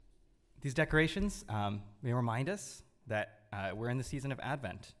These decorations they remind us that we're in the season of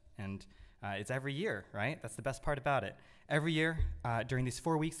Advent, and it's every year, right? That's the best part about it. Every year, during these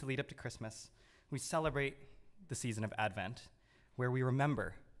 4 weeks that lead up to Christmas, we celebrate the season of Advent, where we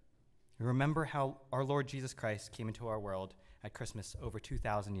remember how our Lord Jesus Christ came into our world at Christmas over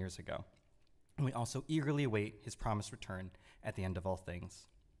 2,000 years ago. And we also eagerly await his promised return at the end of all things.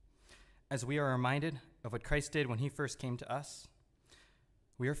 As we are reminded of what Christ did when he first came to us,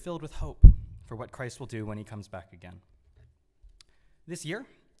 we are filled with hope for what Christ will do when he comes back again. This year,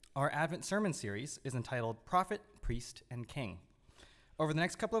 our Advent sermon series is entitled Prophet, Priest, and King. Over the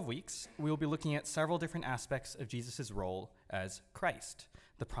next couple of weeks, we will be looking at several different aspects of Jesus' role as Christ,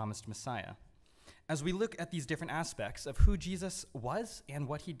 the promised Messiah. As we look at these different aspects of who Jesus was and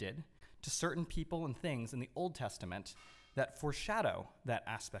what he did to certain people and things in the Old Testament that foreshadow that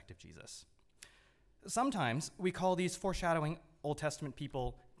aspect of Jesus. Sometimes we call these foreshadowing Old Testament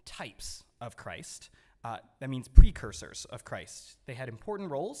people types of Christ. That means precursors of Christ. They had important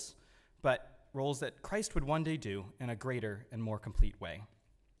roles, but roles that Christ would one day do in a greater and more complete way.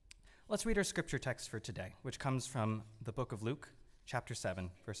 Let's read our scripture text for today, which comes from the book of Luke, chapter 7,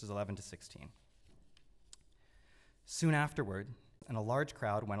 verses 11 to 16. Soon afterward, and a large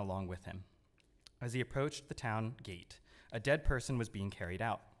crowd went along with him. As he approached the town gate, a dead person was being carried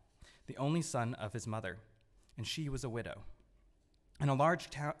out, the only son of his mother, and she was a widow. And a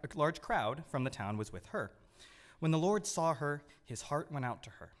large crowd from the town was with her. When the Lord saw her, his heart went out to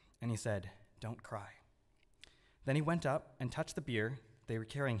her, and he said, "Don't cry." Then he went up and touched the bier they were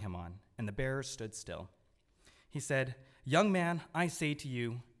carrying him on, and the bearers stood still. He said, "Young man, I say to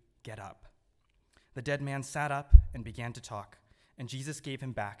you, get up." The dead man sat up and began to talk, and Jesus gave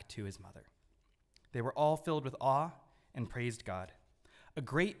him back to his mother. They were all filled with awe and praised God. "A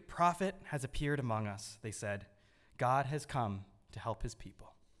great prophet has appeared among us," they said. "God has come to help his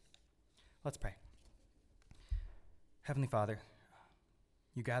people." Let's pray. Heavenly Father,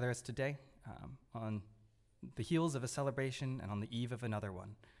 you gather us today on the heels of a celebration and on the eve of another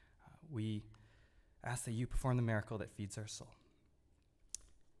one. We ask that you perform the miracle that feeds our soul.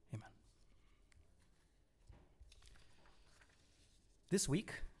 Amen. This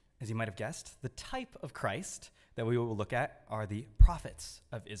week, as you might have guessed, the type of Christ that we will look at are the prophets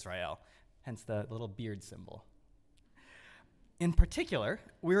of Israel, hence the little beard symbol. In particular,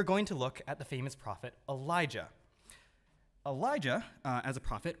 we are going to look at the famous prophet Elijah. Elijah, as a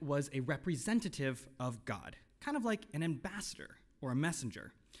prophet, was a representative of God, kind of like an ambassador or a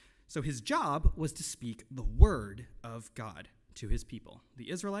messenger. So his job was to speak the word of God to his people,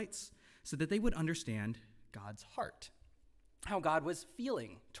 the Israelites, so that they would understand God's heart, how God was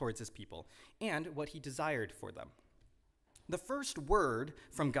feeling towards his people, and what he desired for them. The first word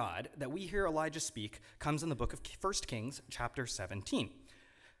from God that we hear Elijah speak comes in the book of 1 Kings, chapter 17.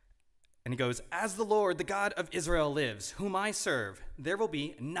 And he goes, "As the Lord, the God of Israel lives, whom I serve, there will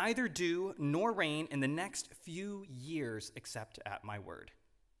be neither dew nor rain in the next few years except at my word."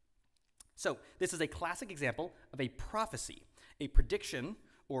 So this is a classic example of a prophecy, a prediction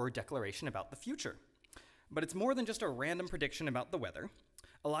or declaration about the future. But it's more than just a random prediction about the weather.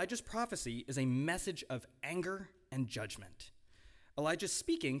 Elijah's prophecy is a message of anger and judgment. Elijah's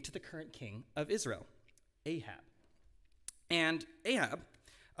speaking to the current king of Israel, Ahab. And Ahab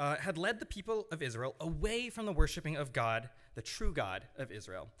had led the people of Israel away from the worshiping of God, the true God of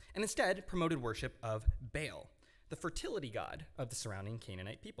Israel, and instead promoted worship of Baal, the fertility god of the surrounding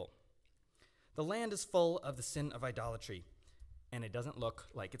Canaanite people. The land is full of the sin of idolatry, and it doesn't look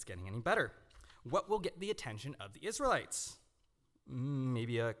like it's getting any better. What will get the attention of the Israelites?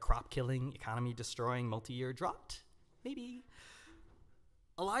 Maybe a crop-killing, economy-destroying, multi-year drought? Maybe.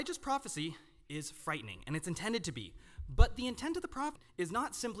 Elijah's prophecy is frightening, and it's intended to be. But the intent of the prophet is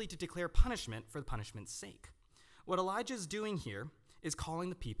not simply to declare punishment for the punishment's sake. What Elijah is doing here is calling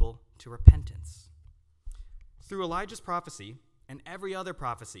the people to repentance. Through Elijah's prophecy and every other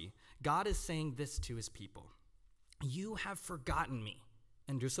prophecy, God is saying this to his people: "You have forgotten me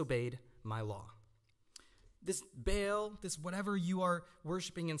and disobeyed my law." This Baal, this whatever you are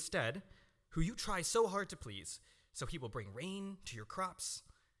worshiping instead, who you try so hard to please, so he will bring rain to your crops,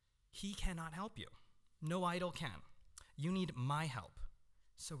 he cannot help you. No idol can. You need my help.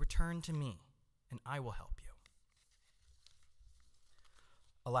 So return to me, and I will help you.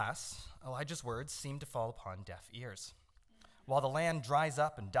 Alas, Elijah's words seem to fall upon deaf ears. While the land dries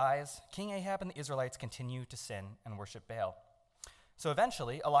up and dies, King Ahab and the Israelites continue to sin and worship Baal. So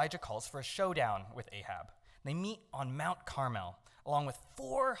eventually, Elijah calls for a showdown with Ahab. They meet on Mount Carmel, along with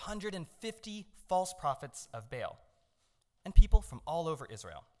 450 false prophets of Baal and people from all over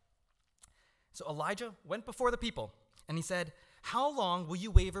Israel. So Elijah went before the people, and he said, How long will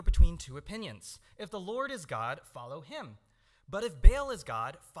you waver between two opinions? If the Lord is God, follow him. But if Baal is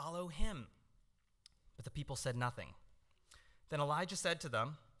God, follow him." But the people said nothing. Then Elijah said to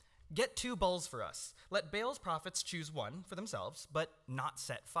them, "Get 2 bulls for us. Let Baal's prophets choose one for themselves, but not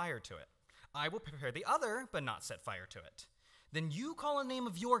set fire to it. I will prepare the other, but not set fire to it. Then you call on the name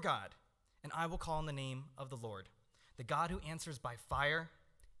of your God, and I will call on the name of the Lord. The God who answers by fire,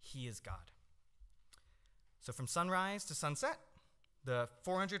 he is God." So from sunrise to sunset, the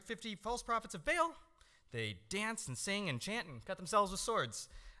 450 false prophets of Baal, they dance and sing and chant and cut themselves with swords.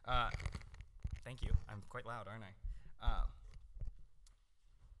 Thank you. I'm quite loud, aren't I?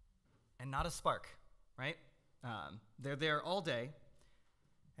 And not a spark, right? They're there all day,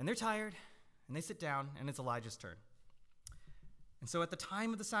 and they're tired, and they sit down, and it's Elijah's turn. And so at the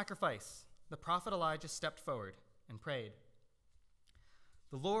time of the sacrifice, the prophet Elijah stepped forward and prayed,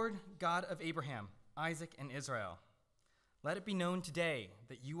 "The Lord God of Abraham, Isaac, and Israel, let it be known today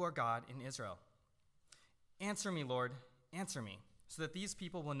that you are God in Israel. Answer me, Lord, answer me, so that these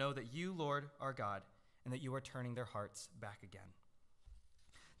people will know that you, Lord, are God, and that you are turning their hearts back again."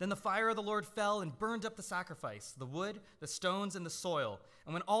 Then the fire of the Lord fell and burned up the sacrifice, the wood, the stones, and the soil.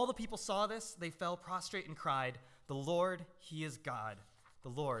 And when all the people saw this, they fell prostrate and cried, "The Lord, he is God. The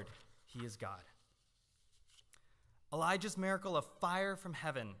Lord, he is God." Elijah's miracle of fire from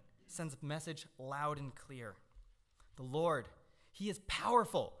heaven sends a message loud and clear. The Lord, he is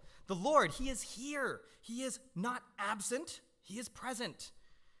powerful. The Lord, he is here. He is not absent. He is present.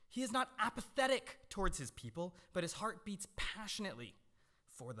 He is not apathetic towards his people, but his heart beats passionately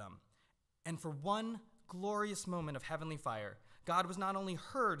for them. And for one glorious moment of heavenly fire, God was not only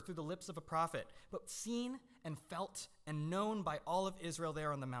heard through the lips of a prophet, but seen and felt and known by all of Israel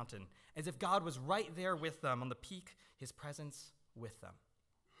there on the mountain, as if God was right there with them on the peak, his presence with them.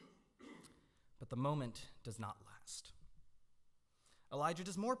 But the moment does not last. Elijah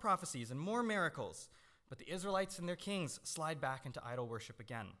does more prophecies and more miracles, but the Israelites and their kings slide back into idol worship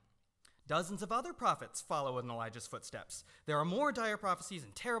again. Dozens of other prophets follow in Elijah's footsteps. There are more dire prophecies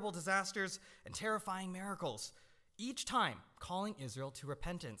and terrible disasters and terrifying miracles, each time calling Israel to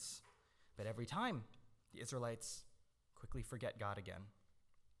repentance. But every time, the Israelites quickly forget God again.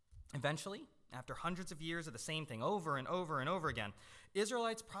 Eventually, after hundreds of years of the same thing over and over and over again,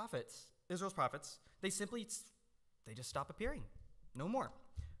 Israel's prophets, they just stop appearing. No more.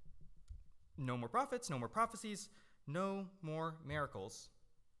 No more prophets, no more prophecies, no more miracles,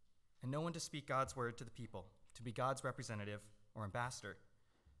 and no one to speak God's word to the people, to be God's representative or ambassador.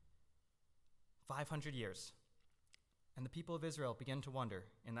 500 years, and the people of Israel begin to wonder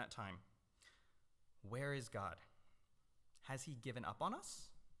in that time, where is God? Has he given up on us?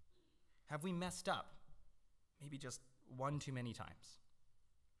 Have we messed up? Maybe just one too many times.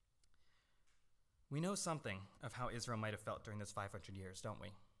 We know something of how Israel might have felt during those 500 years, don't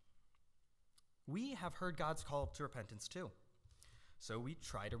we? We have heard God's call to repentance too. So we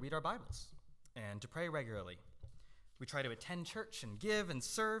try to read our Bibles and to pray regularly. We try to attend church and give and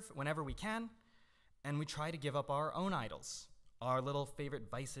serve whenever we can, and we try to give up our own idols, our little favorite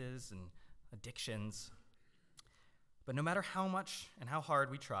vices and addictions. But no matter how much and how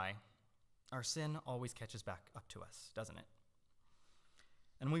hard we try, our sin always catches back up to us, doesn't it?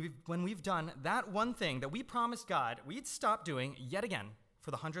 And when we've done that one thing that we promised God we'd stop doing yet again for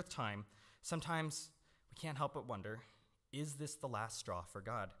the 100th time, sometimes we can't help but wonder, is this the last straw for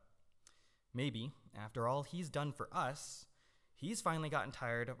God? Maybe, after all he's done for us, he's finally gotten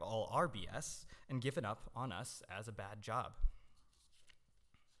tired of all our BS and given up on us as a bad job.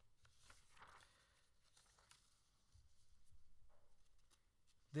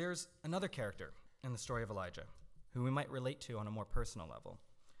 There's another character in the story of Elijah who we might relate to on a more personal level.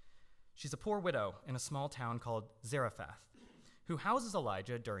 She's a poor widow in a small town called Zarephath, who houses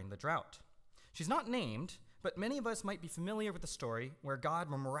Elijah during the drought. She's not named, but many of us might be familiar with the story where God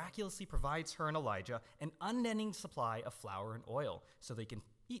miraculously provides her and Elijah an unending supply of flour and oil so they can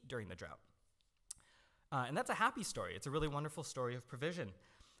eat during the drought. And that's a happy story. It's a really wonderful story of provision.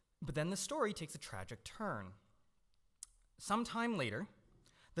 But then the story takes a tragic turn. Sometime later,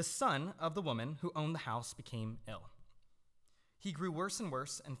 the son of the woman who owned the house became ill. He grew worse and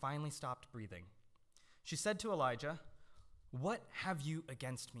worse and finally stopped breathing. She said to Elijah, "What have you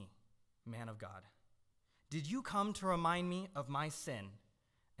against me, man of God? Did you come to remind me of my sin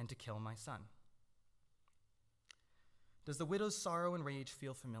and to kill my son?" Does the widow's sorrow and rage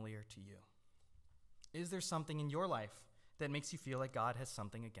feel familiar to you? Is there something in your life that makes you feel like God has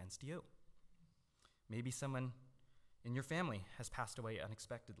something against you? Maybe someone in your family has passed away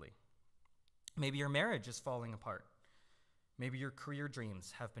unexpectedly. Maybe your marriage is falling apart. Maybe your career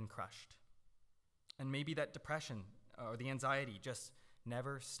dreams have been crushed. And maybe that depression or the anxiety just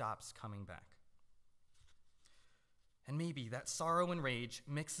never stops coming back. And maybe that sorrow and rage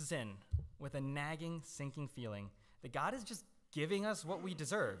mixes in with a nagging, sinking feeling that God is just giving us what we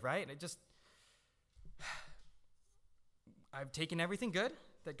deserve, right? I've taken everything good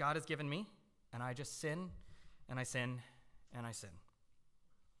that God has given me, and I just sin, and I sin, and I sin.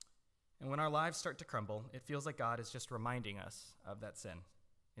 And when our lives start to crumble, it feels like God is just reminding us of that sin,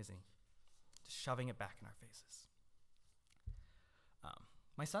 isn't he? Just shoving it back in our faces.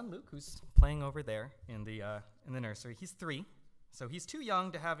 My son Luke, who's playing over there in the nursery, he's 3, so he's too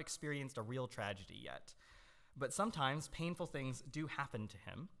young to have experienced a real tragedy yet. But sometimes painful things do happen to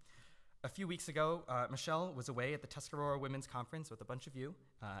him. A few weeks ago, Michelle was away at the Tuscarora Women's Conference with a bunch of you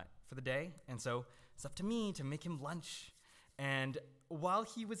for the day, and so it's up to me to make him lunch. And while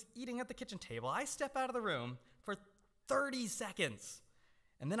he was eating at the kitchen table, I step out of the room for 30 seconds,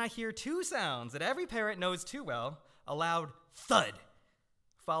 and then I hear 2 sounds that every parent knows too well: a loud thud,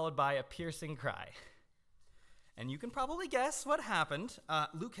 followed by a piercing cry. And you can probably guess what happened.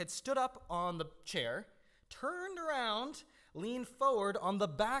 Luke had stood up on the chair, turned around, leaned forward on the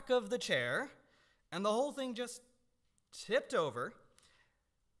back of the chair, and the whole thing just tipped over,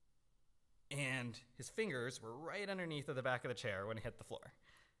 and his fingers were right underneath of the back of the chair when he hit the floor.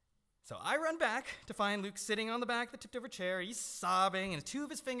 So I run back to find Luke sitting on the back of the tipped over chair. He's sobbing, and 2 of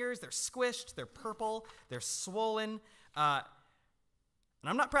his fingers, they're squished, they're purple, they're swollen. And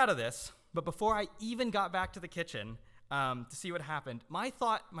I'm not proud of this, but before I even got back to the kitchen to see what happened, my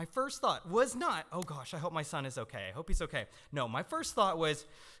first thought was not, oh gosh, I hope my son is okay. I hope he's okay. No, my first thought was,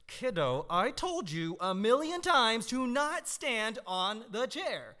 kiddo, I told you 1,000,000 times to not stand on the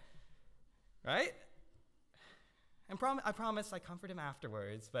chair. Right? And I promise I comfort him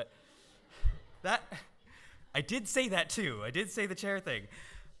afterwards, but I did say that too. I did say the chair thing.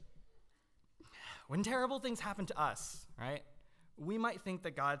 When terrible things happen to us, right, we might think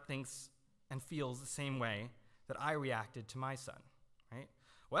that God thinks and feels the same way that I reacted to my son, right?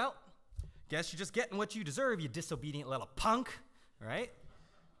 Well, guess you're just getting what you deserve, you disobedient little punk, right?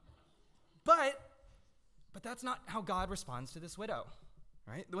 But that's not how God responds to this widow,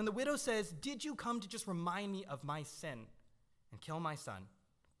 right? When the widow says, "Did you come to just remind me of my sin and kill my son?"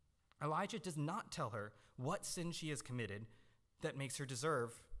 Elijah does not tell her what sin she has committed that makes her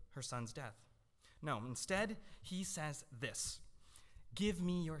deserve her son's death. No, instead, he says this: "Give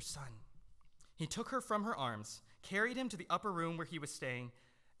me your son." He took her from her arms, carried him to the upper room where he was staying,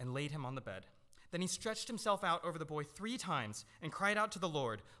 and laid him on the bed. Then he stretched himself out over the boy 3 times and cried out to the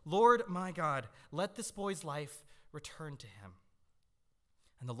Lord, "Lord, my God, let this boy's life return to him."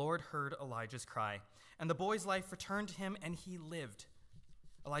 And the Lord heard Elijah's cry, and the boy's life returned to him, and he lived.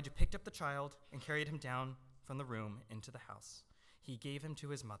 Elijah picked up the child and carried him down from the room into the house. He gave him to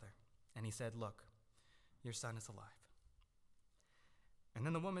his mother, and he said, "Look, your son is alive." And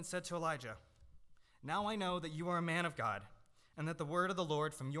then the woman said to Elijah, "Now I know that you are a man of God, and that the word of the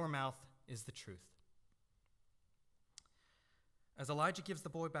Lord from your mouth is the truth." As Elijah gives the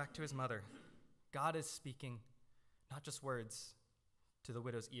boy back to his mother, God is speaking not just words to the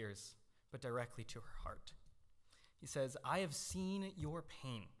widow's ears, but directly to her heart. He says, "I have seen your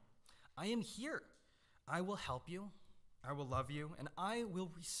pain. I am here. I will help you. I will love you, and I will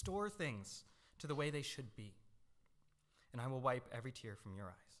restore things to the way they should be. And I will wipe every tear from your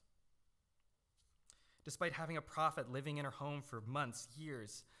eyes." Despite having a prophet living in her home for months,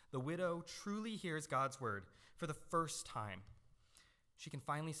 years, the widow truly hears God's word for the first time. She can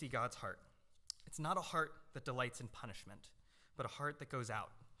finally see God's heart. It's not a heart that delights in punishment, but a heart that goes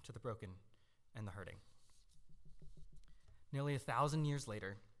out to the broken and the hurting. Nearly 1,000 years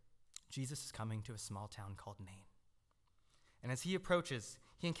later, Jesus is coming to a small town called Nain. And as he approaches,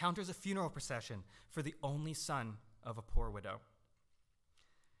 he encounters a funeral procession for the only son of a poor widow.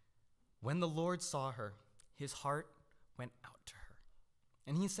 When the Lord saw her, his heart went out to her,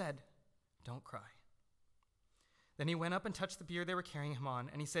 and he said, "Don't cry." Then he went up and touched the bier they were carrying him on,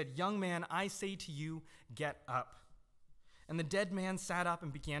 and he said, "Young man, I say to you, get up." And the dead man sat up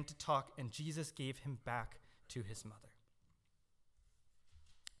and began to talk, and Jesus gave him back to his mother.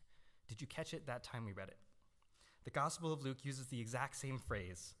 Did you catch it that time we read it? The Gospel of Luke uses the exact same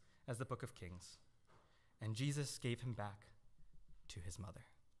phrase as the book of Kings. And Jesus gave him back to his mother.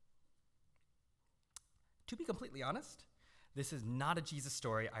 To be completely honest, this is not a Jesus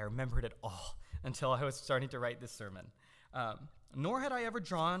story I remembered at all until I was starting to write this sermon. Nor had I ever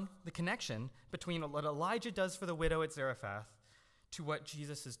drawn the connection between what Elijah does for the widow at Zarephath to what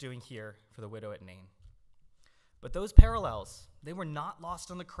Jesus is doing here for the widow at Nain. But those parallels, they were not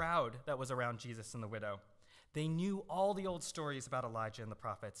lost on the crowd that was around Jesus and the widow. They knew all the old stories about Elijah and the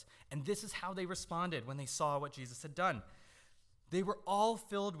prophets, and this is how they responded when they saw what Jesus had done. They were all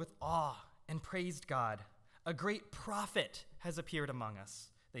filled with awe and praised God. "A great prophet has appeared among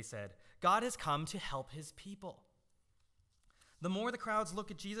us," they said. "God has come to help his people." The more the crowds look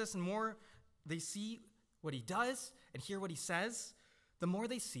at Jesus and more they see what he does and hear what he says, the more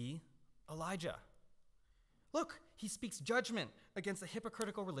they see Elijah. Look, he speaks judgment against the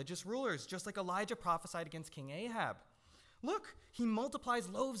hypocritical religious rulers, just like Elijah prophesied against King Ahab. Look, he multiplies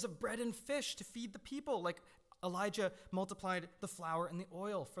loaves of bread and fish to feed the people, like Elijah multiplied the flour and the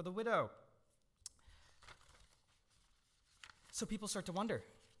oil for the widow. So people start to wonder,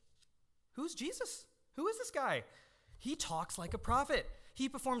 who's Jesus? Who is this guy? He talks like a prophet. He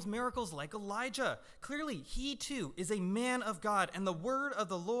performs miracles like Elijah. Clearly, he too is a man of God, and the word of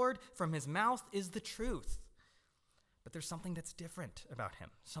the Lord from his mouth is the truth. But there's something that's different about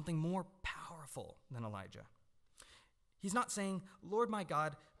him, something more powerful than Elijah. He's not saying, "Lord my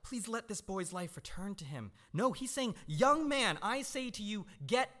God, please let this boy's life return to him." No, he's saying, "Young man, I say to you,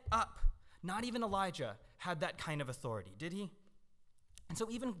 get up." Not even Elijah had that kind of authority, did he? And so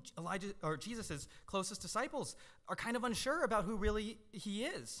even Elijah, or Jesus' closest disciples, are kind of unsure about who really he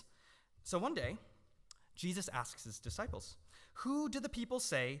is. So one day, Jesus asks his disciples, "Who do the people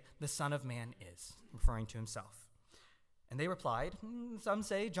say the Son of Man is?" referring to himself. And they replied, "Some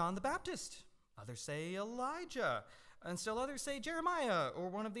say John the Baptist, others say Elijah, and still others say Jeremiah or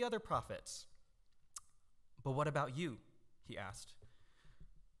one of the other prophets." "But what about you?" he asked.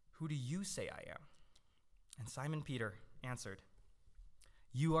 "Who do you say I am?" And Simon Peter answered,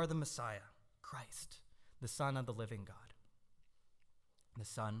 "You are the Messiah, Christ, the Son of the living God." The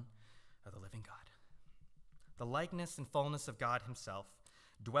Son of the living God. The likeness and fullness of God himself,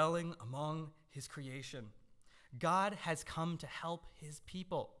 dwelling among his creation. God has come to help his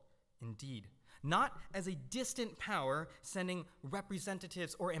people, indeed, not as a distant power sending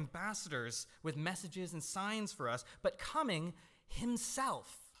representatives or ambassadors with messages and signs for us, but coming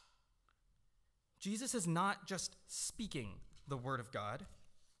himself. Jesus is not just speaking the word of God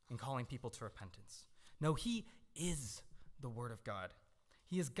and calling people to repentance. No, he is the word of God.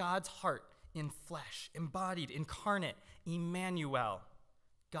 He is God's heart in flesh, embodied, incarnate, Emmanuel,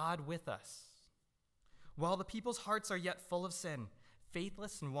 God with us. While the people's hearts are yet full of sin,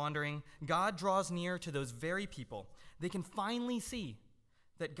 faithless and wandering, God draws near to those very people. They can finally see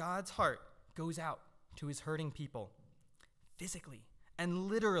that God's heart goes out to his hurting people. Physically and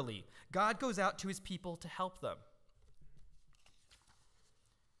literally, God goes out to his people to help them.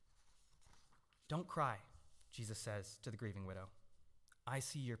 "Don't cry," Jesus says to the grieving widow. "I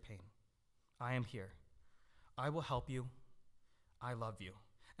see your pain. I am here. I will help you. I love you.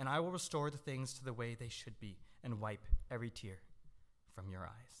 And I will restore the things to the way they should be and wipe every tear from your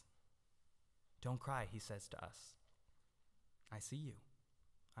eyes." Don't cry, he says to us. I see you.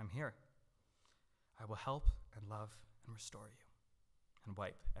 I'm here. I will help and love and restore you and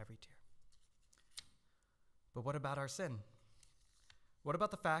wipe every tear. But what about our sin? What about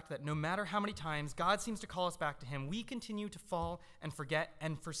the fact that no matter how many times God seems to call us back to him, we continue to fall and forget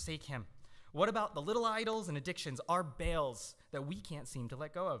and forsake him? What about the little idols and addictions, our Baals, that we can't seem to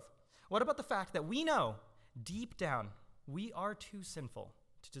let go of? What about the fact that we know, deep down, we are too sinful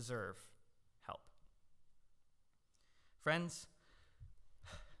to deserve help? Friends,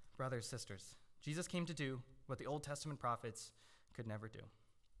 brothers, sisters, Jesus came to do what the Old Testament prophets could never do.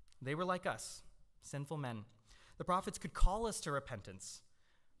 They were like us, sinful men. The prophets could call us to repentance,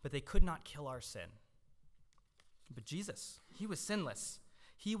 but they could not kill our sin. But Jesus, he was sinless.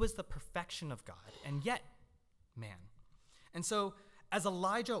 He was the perfection of God, and yet man. And so, as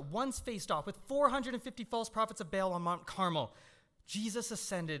Elijah once faced off with 450 false prophets of Baal on Mount Carmel, Jesus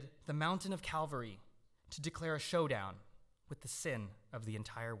ascended the mountain of Calvary to declare a showdown with the sin of the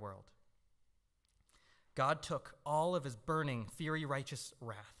entire world. God took all of his burning, fiery, righteous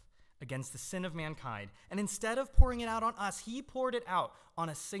wrath against the sin of mankind, and instead of pouring it out on us, he poured it out on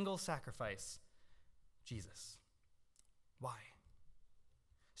a single sacrifice, Jesus. Why?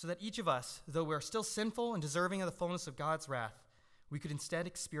 So that each of us, though we're still sinful and deserving of the fullness of God's wrath, we could instead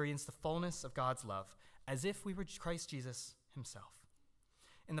experience the fullness of God's love, as if we were Christ Jesus himself.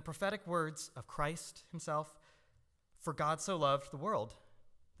 In the prophetic words of Christ himself, "For God so loved the world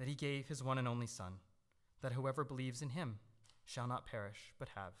that he gave his one and only Son, that whoever believes in him shall not perish, but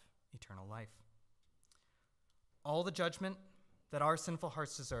have eternal life." All the judgment that our sinful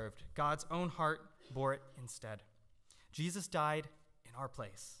hearts deserved, God's own heart bore it instead. Jesus died in our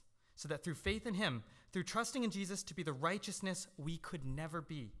place, so that through faith in him, through trusting in Jesus to be the righteousness we could never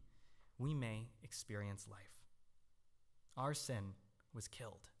be, we may experience life. Our sin was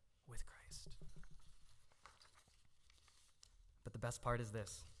killed with Christ. But the best part is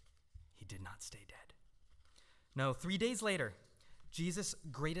this: he did not stay dead. No, 3 days later, Jesus'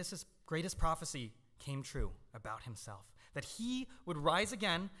 greatest prophecy came true about himself, that he would rise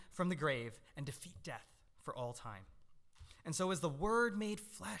again from the grave and defeat death for all time. And so as the Word made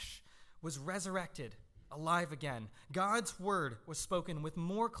flesh was resurrected, alive again, God's word was spoken with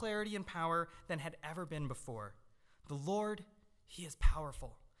more clarity and power than had ever been before. The Lord, he is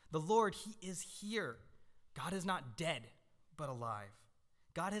powerful. The Lord, he is here. God is not dead, but alive.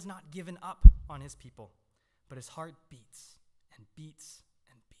 God has not given up on his people, but his heart beats and beats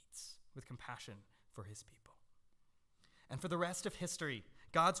and beats with compassion for his people. And for the rest of history,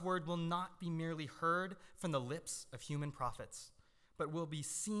 God's word will not be merely heard from the lips of human prophets, but will be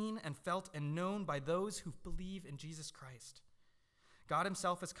seen and felt and known by those who believe in Jesus Christ. God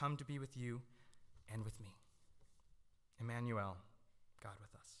himself has come to be with you and with me. Emmanuel, God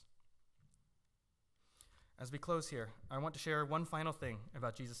with us. As we close here, I want to share one final thing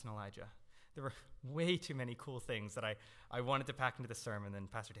about Jesus and Elijah. There were way too many cool things that I wanted to pack into the sermon,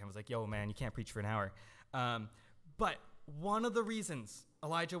 and Pastor Dan was like, yo, man, you can't preach for an hour. But one of the reasons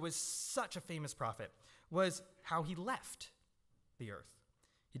Elijah was such a famous prophet was how he left the earth.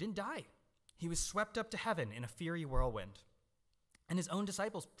 He didn't die. He was swept up to heaven in a fiery whirlwind. And his own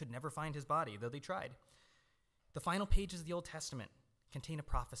disciples could never find his body, though they tried. The final pages of the Old Testament contain a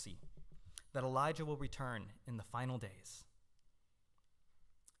prophecy that Elijah will return in the final days.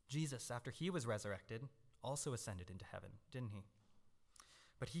 Jesus, after he was resurrected, also ascended into heaven, didn't he?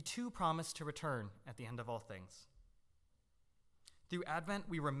 But he too promised to return at the end of all things. Through Advent,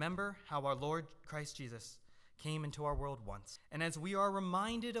 we remember how our Lord Christ Jesus came into our world once. And as we are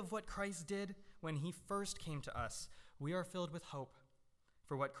reminded of what Christ did when he first came to us, we are filled with hope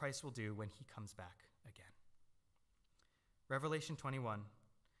for what Christ will do when he comes back again. Revelation 21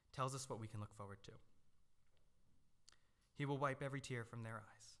 tells us what we can look forward to. He will wipe every tear from their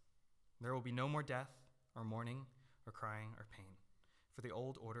eyes. There will be no more death or mourning or crying or pain, for the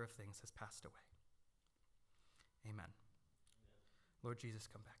old order of things has passed away. Amen. Lord Jesus,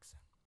 come back soon.